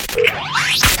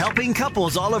Helping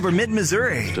couples all over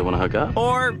mid-Missouri. Still want to hook up?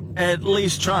 Or at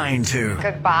least trying to.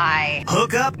 Goodbye.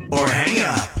 Hook up or hang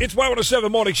up. It's Y107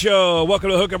 Morning Show.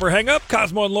 Welcome to Hook Up or Hang Up.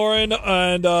 Cosmo and Lauren,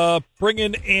 and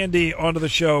bringing Andy onto the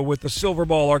show with the Silver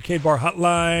Ball Arcade Bar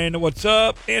Hotline. What's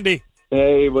up, Andy?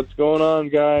 Hey, what's going on,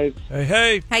 guys?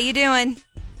 Hey. How you doing?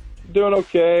 Doing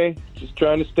okay. Just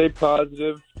trying to stay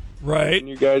positive. Right. And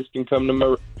you guys can come to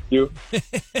my rescue.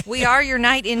 We are your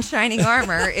knight in shining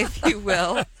armor, if you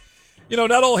will. You know,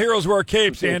 not all heroes wear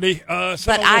capes, Andy. But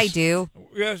I do.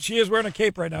 Yeah, she is wearing a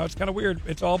cape right now. It's kind of weird.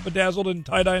 It's all bedazzled and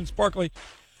tie-dye and sparkly.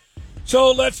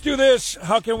 So let's do this.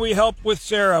 How can we help with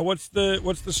Sarah? What's the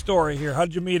story here? How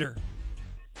did you meet her?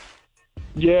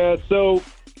 Yeah, so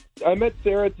I met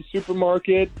Sarah at the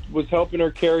supermarket, was helping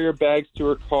her carry her bags to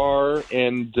her car,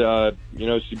 and,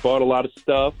 she bought a lot of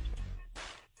stuff.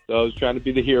 So I was trying to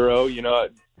be the hero,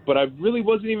 but I really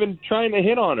wasn't even trying to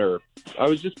hit on her. I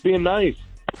was just being nice.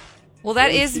 Well,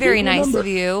 that is very nice of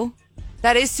you.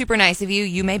 That is super nice of you.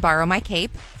 You may borrow my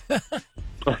cape.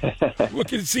 We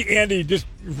can see Andy just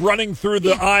running through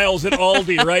the aisles at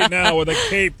Aldi right now with a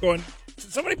cape going,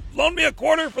 somebody loan me a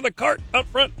quarter for the cart out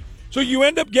front. So you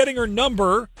end up getting her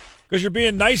number because you're being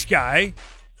a nice guy,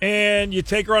 and you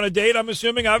take her on a date, I'm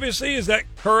assuming, obviously. Is that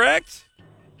correct?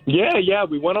 Yeah.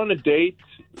 We went on a date.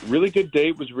 Really good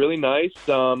date. Was really nice.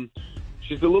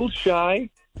 She's a little shy.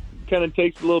 Kind of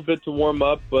takes a little bit to warm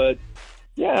up, but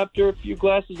yeah, after a few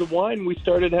glasses of wine, we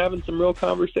started having some real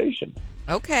conversation.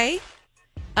 Okay.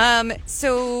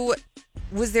 So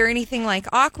was there anything like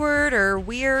awkward or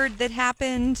weird that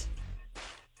happened?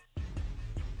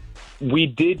 We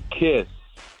did kiss,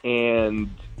 and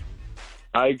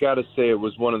I gotta say it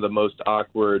was one of the most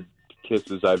awkward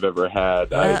kisses I've ever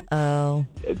had. Uh-oh.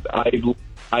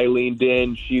 I leaned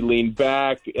in, she leaned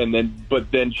back,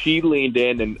 but then she leaned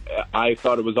in, and I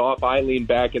thought it was off. I leaned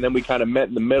back, and then we kind of met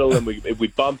in the middle, and we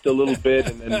bumped a little bit,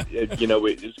 and then it's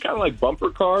kind of like bumper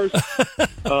cars.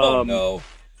 Oh no!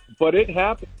 But it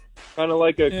happened, kind of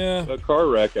like a car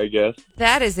wreck, I guess.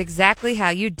 That is exactly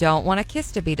how you don't want a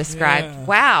kiss to be described. Yeah.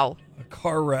 Wow. A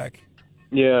car wreck.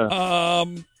 Yeah.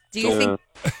 Do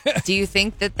you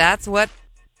think that that's what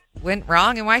went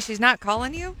wrong and why she's not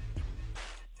calling you?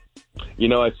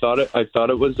 I thought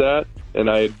it was that, and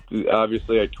I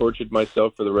tortured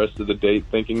myself for the rest of the date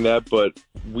thinking that, but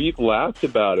we laughed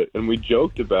about it and we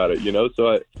joked about it,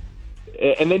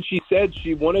 and then she said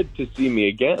she wanted to see me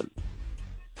again.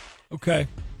 Okay.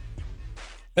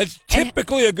 That's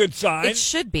typically a good sign. It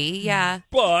should be, yeah.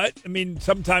 But, I mean,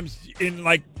 sometimes I'm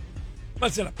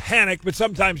not in a panic, but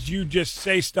sometimes you just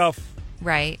say stuff.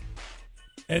 Right.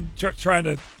 And trying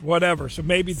to whatever. So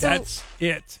maybe that's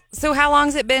it. So how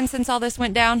long's it been since all this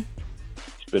went down?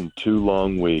 It's been 2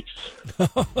 long weeks.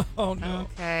 Oh, no.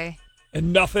 Okay.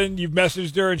 And nothing? You've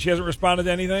messaged her and she hasn't responded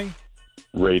to anything?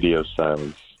 Radio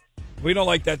silence. We don't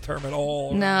like that term at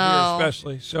all. No. Here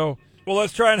especially. So, well,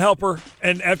 let's try and help her.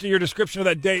 And after your description of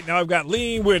that date, now I've got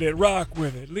lean with it, rock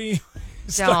with it, lean.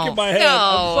 Stuck in my head.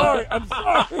 No.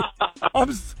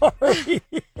 I'm sorry.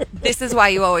 This is why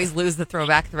you always lose the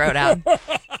throwback throwdown.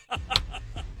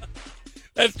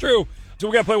 That's true. So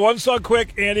we got to play one song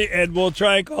quick, Andy, and we'll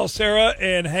try and call Sarah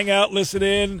and hang out, listen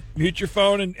in, mute your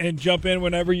phone, and jump in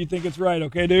whenever you think it's right.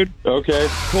 Okay, dude? Okay.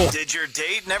 Cool. Did your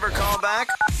date never call back?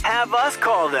 Have us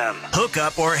call them. Hook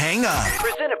up or hang up.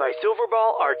 Presented by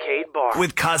Silverball Arcade Bar.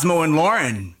 With Cosmo and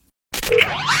Lauren.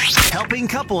 Helping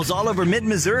couples all over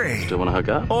mid-Missouri. Still want to hook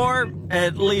up? Or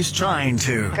at least trying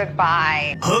to.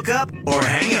 Goodbye. Hook up or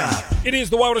hang up. It is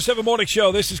the Y107 Morning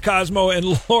Show. This is Cosmo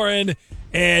and Lauren,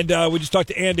 and we just talked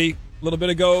to Andy a little bit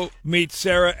ago. Meet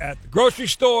Sarah at the grocery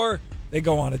store. They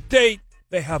go on a date.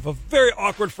 They have a very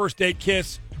awkward first date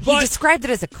kiss. He described it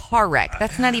as a car wreck.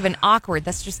 That's not even awkward.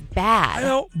 That's just bad. I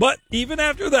know, but even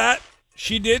after that,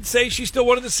 she did say she still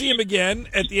wanted to see him again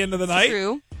at the end of the night.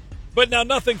 True. But now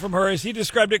nothing from her, as he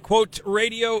described it, quote,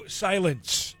 radio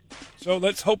silence. So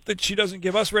let's hope that she doesn't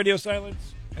give us radio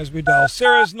silence as we dial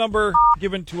Sarah's number,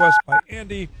 given to us by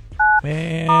Andy,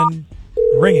 and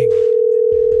ringing.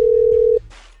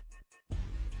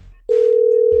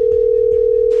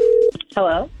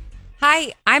 Hello?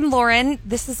 Hi, I'm Lauren.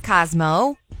 This is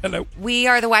Cosmo. Hello. We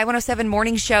are the Y107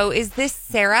 Morning Show. Is this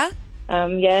Sarah?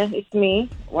 Yeah, it's me.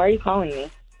 Why are you calling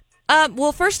me?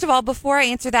 Well, first of all, before I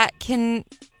answer that, can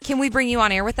we bring you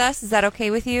on air with us? Is that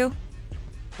okay with you?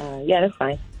 Yeah, that's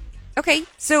fine. Okay,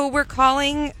 so we're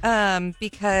calling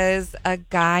because a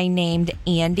guy named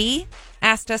Andy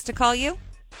asked us to call you.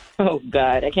 Oh,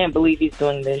 God, I can't believe he's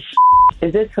doing this.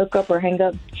 Is this hook up or hang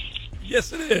up?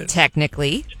 Yes, it is.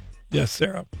 Technically. Yes,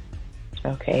 Sarah.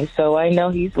 Okay, so I know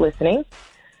he's listening.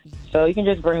 So you can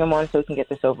just bring him on so we can get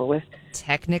this over with.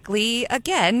 Technically,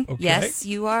 again, Okay. yes,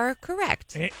 you are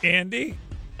correct. Andy,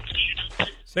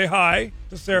 say hi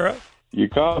to Sarah. You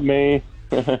caught me.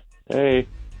 Hey,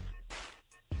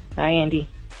 Hi, Andy.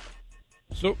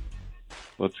 So,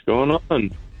 what's going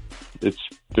on? It's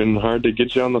been hard to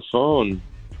get you on the phone.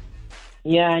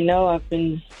 Yeah, I know I've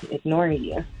been ignoring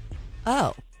you.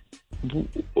 Oh,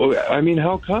 Well, I mean,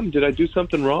 how come? Did I do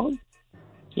something wrong?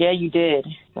 Yeah, you did.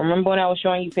 Remember when I was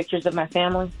showing you pictures of my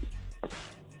family?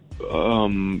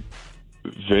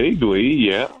 Vaguely,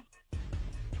 yeah.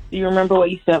 Do you remember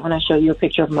what you said when I showed you a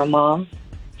picture of my mom?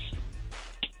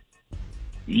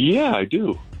 Yeah, I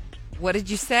do. what did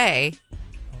you say?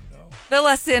 oh no. Fill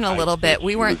us in a I little said bit.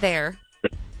 We she weren't was- there.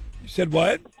 You said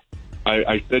what?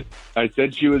 I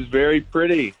said she was very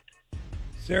pretty.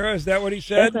 Sarah, is that what he That's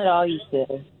said? not all you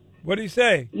said. What did he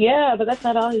say? Yeah, but that's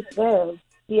not all he said.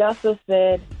 He also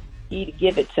said he'd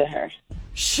give it to her.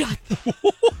 Shut.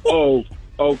 Oh,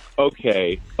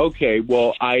 okay.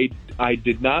 Well, I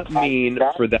did not mean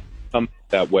for that to come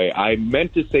that way. I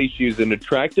meant to say she was an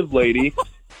attractive lady,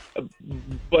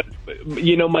 but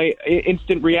you know, my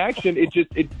instant reaction,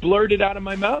 it blurted out of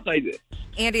my mouth.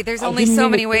 Andy, there's I only didn't so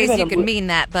mean many to say ways that. you can mean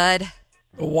that, bud.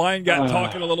 The wine got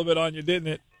talking a little bit on you, didn't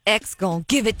it? X gonna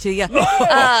give it to you.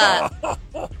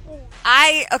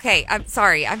 Okay, I'm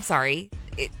sorry.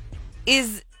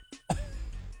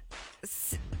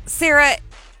 Sarah,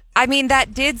 I mean,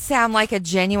 that did sound like a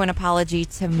genuine apology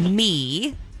to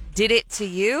me. Did it to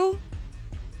you?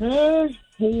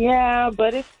 Yeah,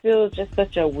 but it's still just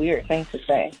such a weird thing to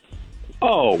say.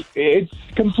 Oh, it's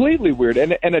completely weird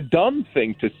and a dumb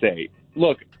thing to say.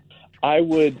 Look, I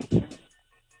would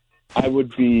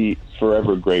be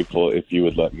forever grateful if you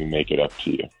would let me make it up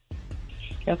to you.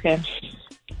 Okay.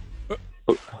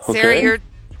 Sarah, Okay?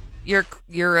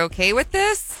 you're okay with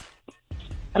this?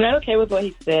 I'm not okay with what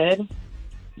he said,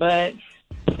 but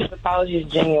his apology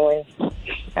is genuine.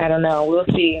 I don't know. We'll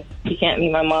see. He can't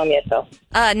meet my mom yet, though.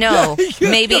 No.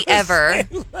 Maybe ever.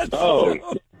 Oh,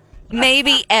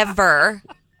 Maybe ever.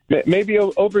 maybe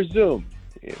over Zoom.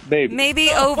 Maybe. Maybe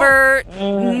over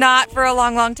not for a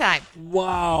long, long time.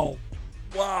 Wow.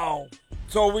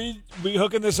 So we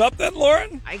hooking this up then,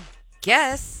 Lauren? I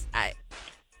guess.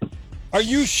 Are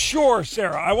you sure,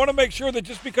 Sarah? I want to make sure that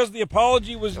just because the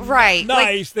apology was Right,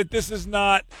 nice, that this is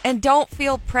not. And don't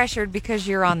feel pressured because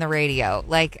you're on the radio.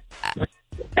 Like,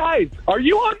 Guys, are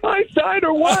you on my side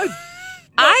or what?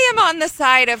 I am on the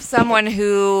side of someone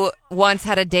who once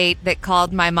had a date that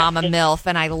called my mom a MILF,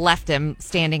 and I left him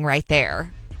standing right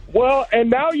there. Well, and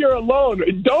now you're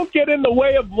alone. Don't get in the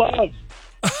way of love.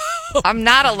 I'm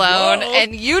not alone, Whoa.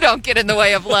 and you don't get in the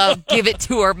way of love. Give it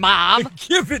to her, Mom.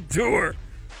 Give it to her.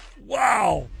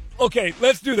 Wow. Okay,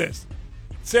 let's do this.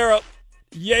 Sarah,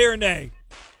 yay or nay?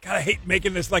 God, I hate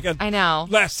making this like a I know.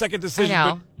 last-second decision,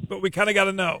 I know. but we kind of got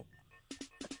to know.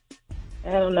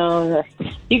 I don't know.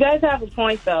 You guys have a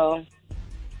point, though.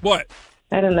 What?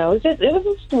 I don't know. It was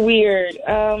just weird.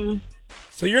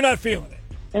 So you're not feeling it.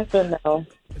 It's a no.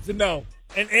 It's a no.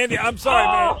 And Andy, I'm sorry,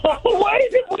 man.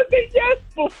 Wait, it was a yes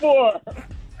before.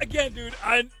 Again, dude,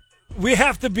 we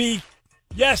have to be.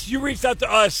 Yes, you reached out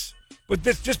to us, but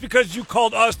this just because you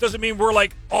called us doesn't mean we're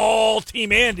like all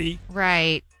Team Andy.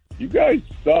 Right. You guys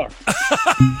suck.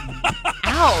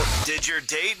 Ouch. Did your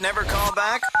date never call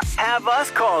back? Have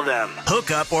us call them.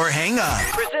 Hook up or hang up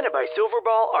Presented by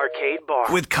Silverball Arcade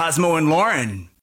Bar. with Cosmo and Lauren.